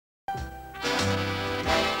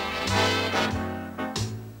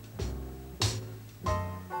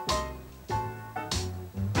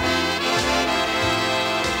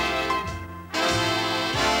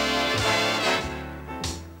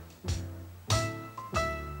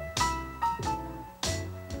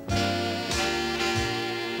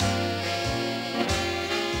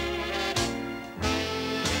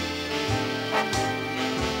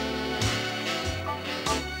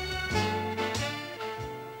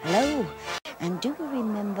Hello, and do you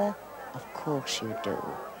remember, of course you do,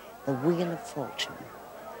 the Wheel of Fortune?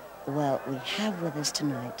 Well, we have with us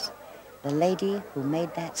tonight the lady who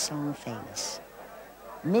made that song famous,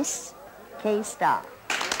 Miss K. STARR.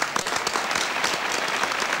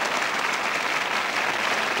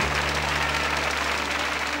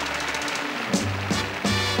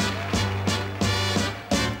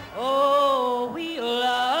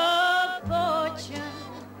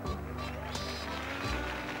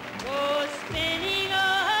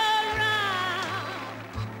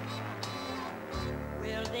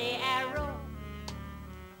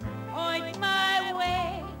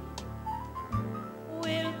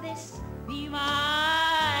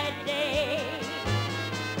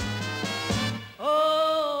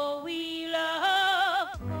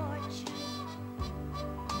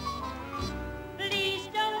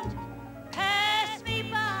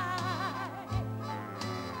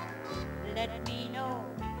 Let me know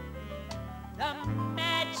the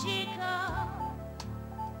magic of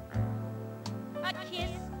a kiss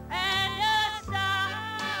and a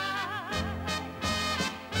sigh.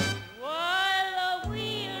 While the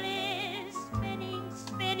wheel is spinning,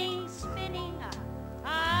 spinning, spinning,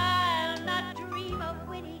 I'll not dream of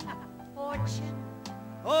winning fortune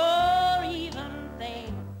or even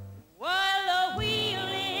fame. While the wheel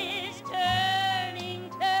is turning,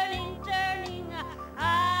 turning, turning,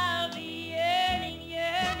 I'll be yearning,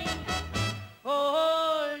 yearning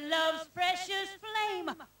for love's precious flame.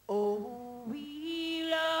 Oh,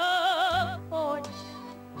 wheel of fortune,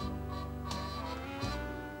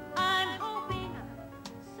 I'm hoping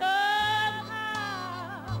somehow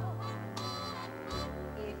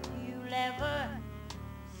if you'll ever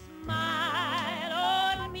smile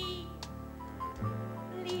on me,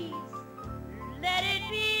 please let it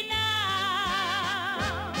be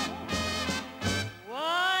now.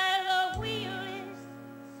 While the wheel is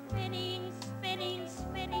spinning, spinning,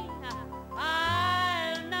 spinning,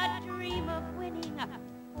 I'll not dream of winning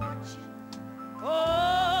fortune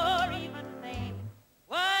or even fame.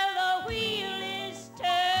 While the wheel is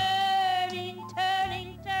turning,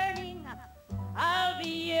 turning, turning, I'll be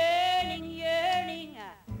yearning, yearning,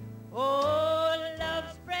 oh,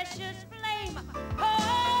 love's precious flame.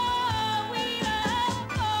 Oh, wheel of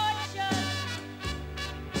fortune,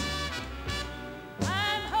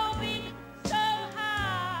 I'm hoping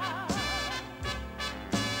somehow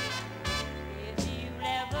if you'll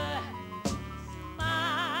ever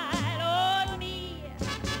smile on me,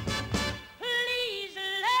 please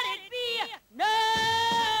let it be now.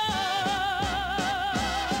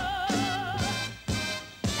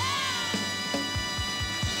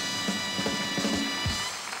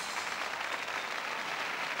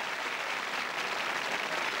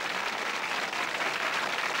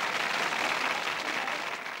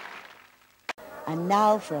 And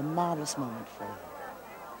now for a marvelous moment for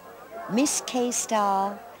you. Miss K.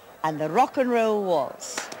 STARR and the Rock and Roll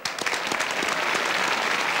Waltz.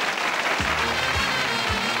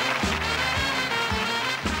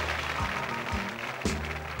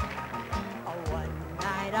 One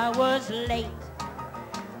night I was late.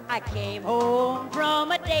 I came home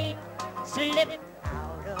from a date, slipped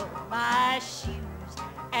out of my shoes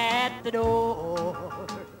at the door.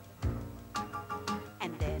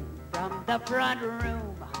 And then from the front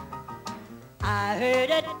room, I heard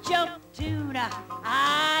a jump tune.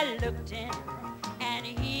 I looked in, and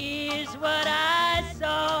here's what I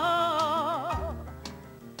saw.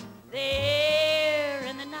 There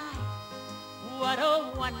in the night, what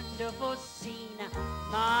a wonderful scene.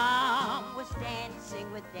 Mom was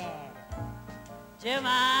dancing with Dad to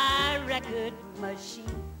my record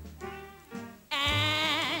machine.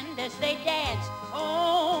 And as they danced,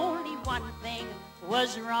 only one thing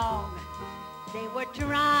was wrong. They were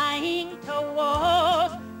trying to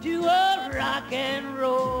waltz to a rock and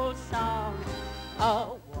roll song. A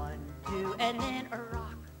 1, 2, and then a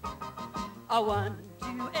rock. A 1,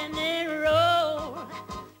 2, and then roll.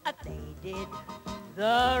 They did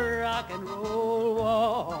the rock and roll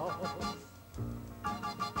waltz.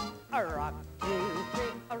 A rock, 2, 3,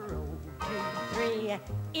 a roll, 2, 3.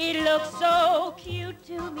 It looked so cute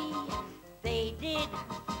to me. They did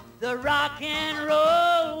the rock and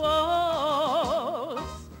roll waltz.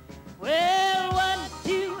 Well, 1,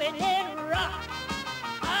 2, and then rock.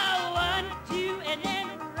 A 1, 2, and then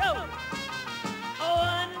roll. A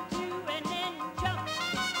 1, 2, and then jump.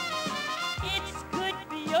 It's good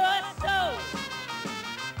for your soul.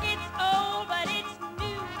 It's old, but it's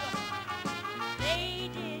new. They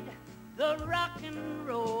did the rock and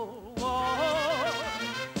roll waltz.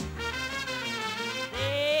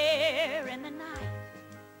 There in the night,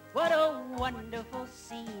 what a wonderful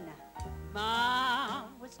scene.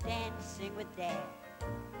 Mom was dancing with Dad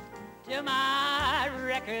to my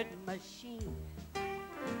record machine.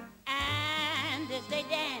 And as they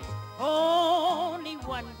danced, only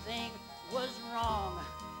one thing was wrong.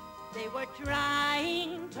 They were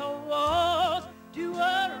trying to waltz to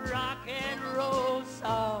a rock and roll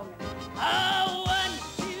song. Oh,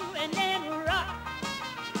 1, 2, and then rock.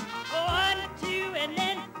 1, 2, and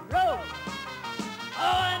then roll.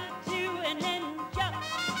 1, 2, and then jump.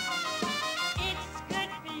 It's good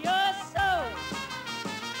for your soul.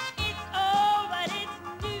 It's old, but it's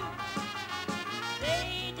new.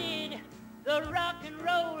 They did the rock and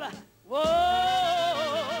roll.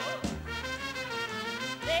 Whoa.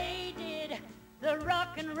 They did the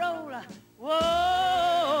rock and roll.